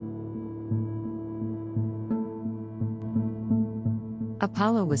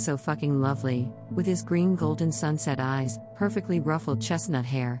Apollo was so fucking lovely, with his green golden sunset eyes, perfectly ruffled chestnut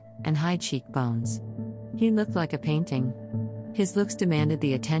hair, and high cheekbones. He looked like a painting. His looks demanded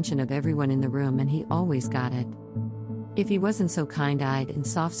the attention of everyone in the room, and he always got it. If he wasn't so kind-eyed and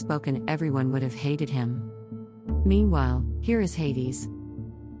soft-spoken, everyone would have hated him. Meanwhile, here is Hades.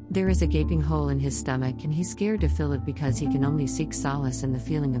 There is a gaping hole in his stomach, and he's scared to fill it because he can only seek solace in the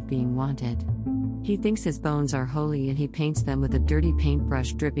feeling of being wanted. He thinks his bones are holy, and he paints them with a dirty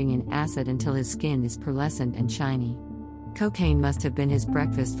paintbrush dripping in acid until his skin is pearlescent and shiny. Cocaine must have been his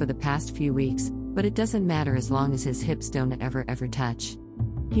breakfast for the past few weeks, but it doesn't matter as long as his hips don't ever touch.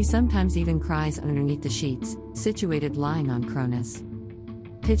 He sometimes even cries underneath the sheets, situated lying on Cronus.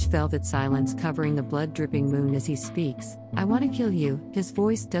 Pitch velvet silence covering the blood-dripping moon as he speaks. I want to kill you. His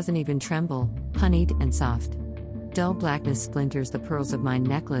voice doesn't even tremble, honeyed and soft. Dull blackness splinters the pearls of my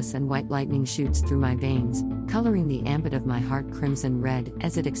necklace, and white lightning shoots through my veins, coloring the ambit of my heart crimson red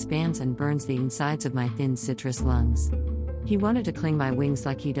as it expands and burns the insides of my thin citrus lungs. He wanted to cling my wings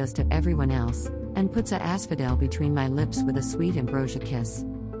like he does to everyone else, and puts a asphodel between my lips with a sweet ambrosia kiss.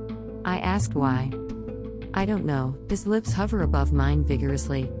 I asked why. I don't know. His lips hover above mine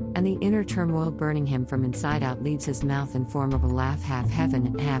vigorously, and the inner turmoil burning him from inside out leads his mouth in form of a laugh, half heaven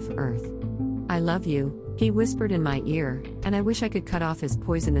and half earth. I love you, he whispered in my ear, and I wish I could cut off his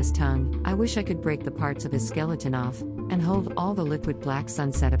poisonous tongue. I wish I could break the parts of his skeleton off, and hold all the liquid black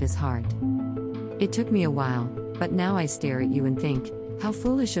sunset of his heart. It took me a while, but now I stare at you and think, how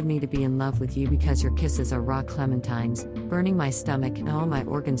foolish of me to be in love with you because your kisses are raw clementines, burning my stomach and all my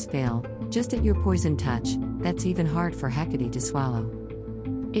organs fail, just at your poison touch. That's even hard for Hecate to swallow.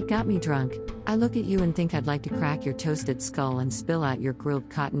 It got me drunk. I look at you and think I'd like to crack your toasted skull and spill out your grilled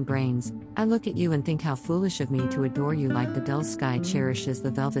cotton brains. I look at you and think how foolish of me to adore you like the dull sky cherishes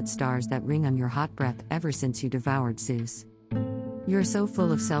the velvet stars that ring on your hot breath ever since you devoured Zeus. You're so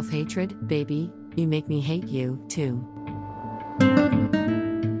full of self-hatred, baby, you make me hate you, too.